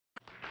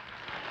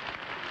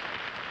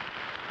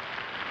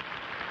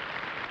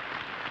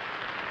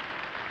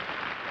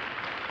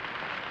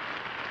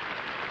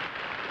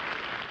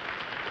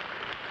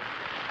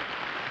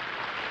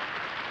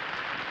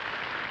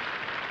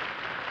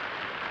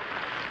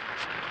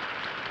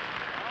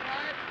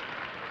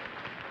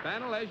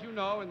Panel, as you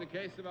know, in the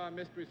case of our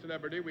mystery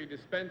celebrity, we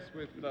dispense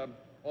with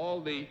all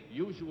the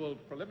usual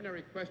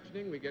preliminary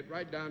questioning. We get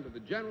right down to the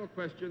general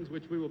questions,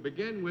 which we will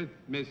begin with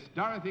Miss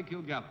Dorothy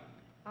Kilgallen.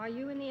 Are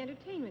you in the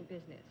entertainment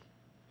business?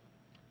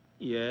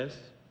 Yes.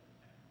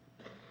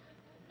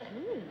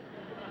 Ooh.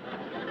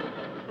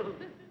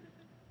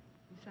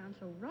 You sound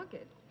so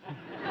rugged.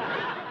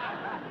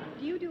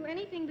 Do you do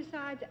anything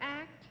besides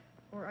act?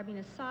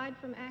 Aside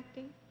from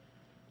acting?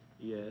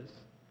 Yes.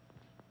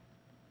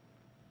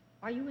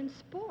 Are you in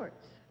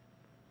sports?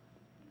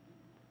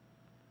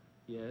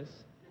 Yes.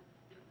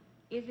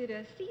 Is it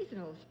a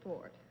seasonal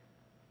sport?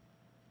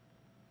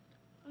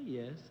 Oh,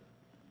 yes.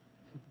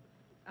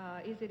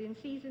 Is it in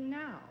season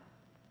now?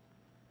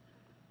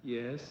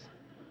 Yes.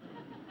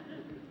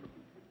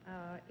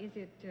 Is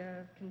it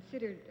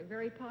considered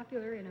very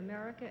popular in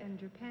America and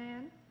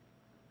Japan?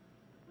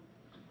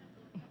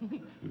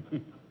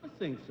 I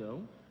think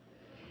so.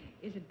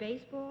 Is it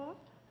baseball?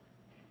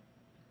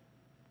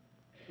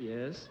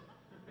 Yes.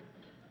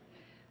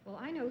 Well,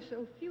 I know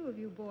so few of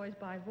you boys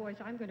by voice,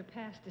 I'm going to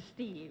pass to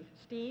Steve.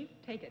 Steve,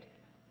 take it.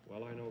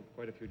 Well, I know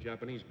quite a few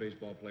Japanese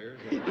baseball players.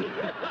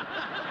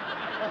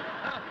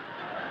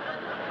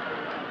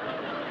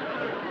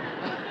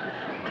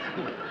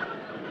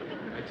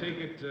 I take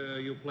it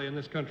you play in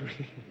this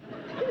country.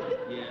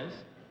 Yes.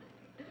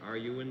 Are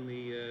you in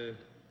the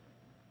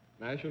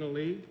National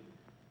League?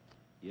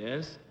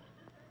 Yes.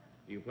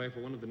 Do you play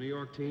for one of the New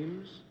York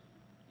teams?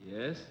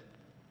 Yes.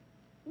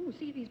 Ooh,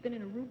 see if he's been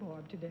in a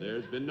rhubarb today.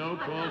 There's been no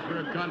call for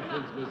a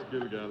conference, Miss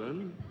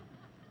Kilgallen.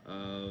 I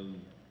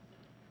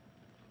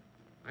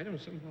don't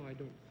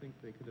think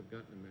they could have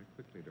gotten him there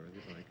quickly,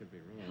 Dorothy, but I could be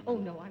wrong. Oh,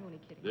 no, I'm only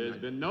kidding. There's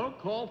been no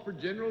call for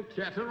general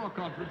chatter or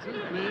conferences,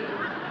 please.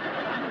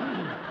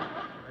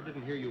 I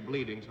didn't hear you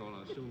bleeding, so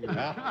I'll assume you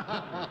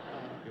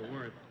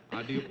weren't.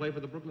 Do you play for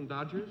the Brooklyn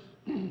Dodgers?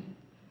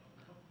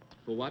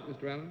 For what,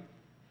 Mr. Allen?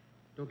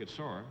 Don't get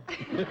sore.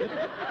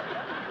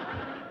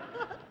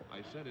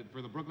 I said it.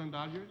 For the Brooklyn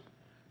Dodgers?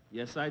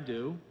 Yes, I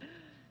do.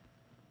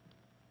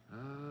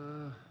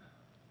 Do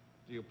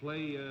you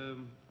play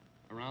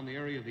around the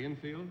area of the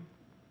infield?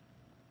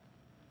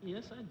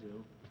 Yes, I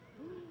do.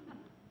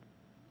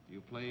 Do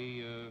you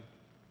play,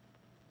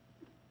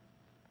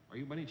 are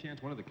you by any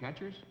chance one of the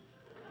catchers?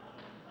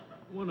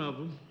 One of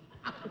them.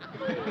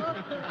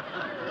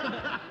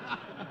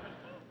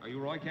 Are you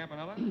Roy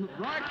Campanella? Roy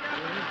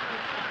Campanella!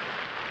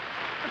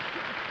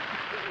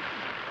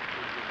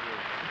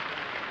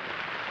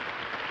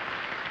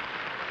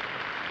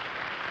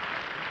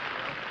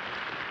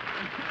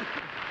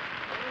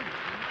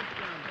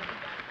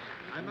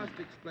 I must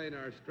explain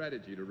our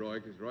strategy to Roy,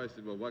 because Roy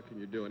said, well, what can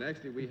you do? And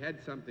actually, we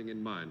had something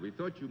in mind. We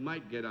thought you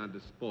might get onto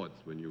sports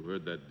when you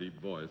heard that deep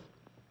voice.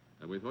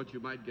 And we thought you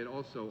might get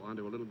also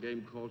onto a little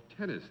game called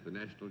tennis, the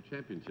national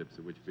championships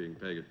of which being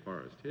played at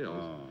Forest Hills.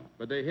 Oh.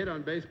 But they hit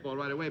on baseball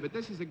right away. But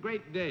this is a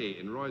great day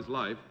in Roy's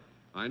life.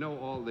 I know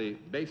all the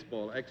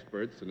baseball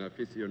experts and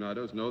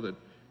aficionados know that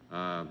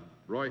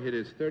Roy hit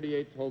his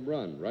 38th home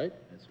run, right?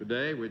 That's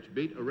today, which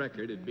beat a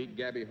record. It beat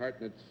Gabby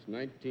Hartnett's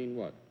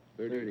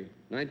 1930.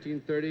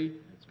 1930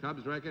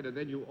 Cubs record, and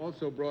then you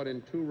also brought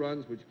in 2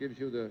 runs, which gives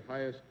you the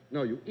highest...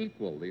 No, you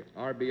equal the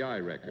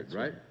RBI record, That's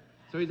right? right.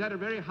 So he's had a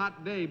very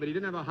hot day, but he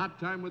didn't have a hot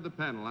time with the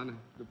panel, and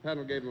the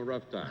panel gave him a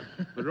rough time.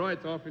 But, Roy,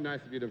 it's awfully nice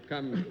of you to have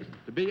come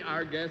to be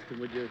our guest, and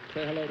would you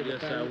say hello to the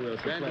panel? Yes, I will.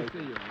 It's a Glad to pleasure. see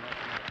you.